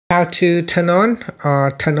How to turn on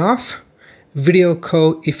or turn off video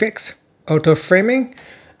call effects auto framing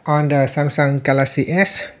on the Samsung Galaxy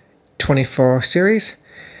S24 series.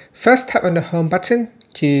 First, tap on the home button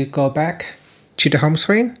to go back to the home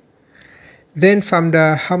screen. Then from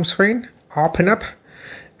the home screen, open up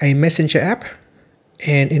a messenger app,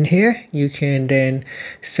 and in here you can then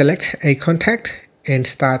select a contact and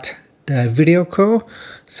start the video call.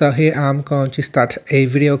 So here I'm going to start a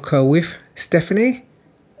video call with Stephanie.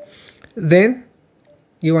 Then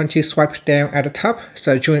you want to swipe down at the top.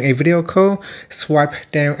 So during a video call, swipe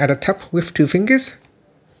down at the top with 2 fingers.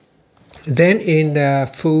 Then in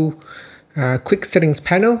the full quick settings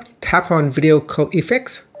panel, tap on video call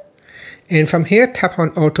effects. And from here, tap on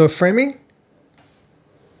auto framing.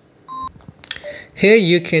 Here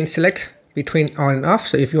you can select between on and off.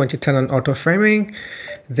 So if you want to turn on auto framing,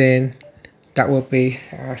 then that will be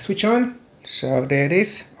switch on. So there it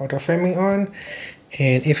is, auto framing on.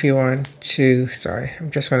 And if you want to,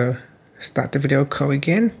 I'm just going to start the video call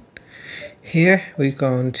again. Here we're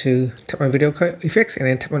going to tap on video call effects and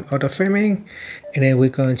then tap on auto framing, and then we're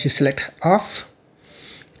going to select off.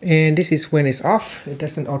 And this is when it's off, it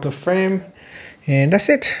doesn't auto frame, and that's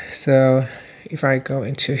it. So if I go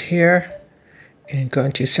into here and go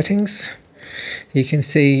into settings, you can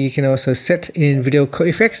see you can also set in video call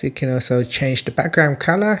effects. You can also change the background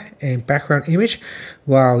color and background image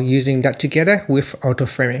while using that together with auto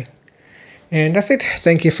framing. And that's it.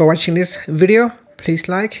 Thank you for watching this video. Please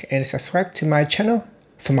like and subscribe to my channel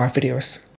for more videos.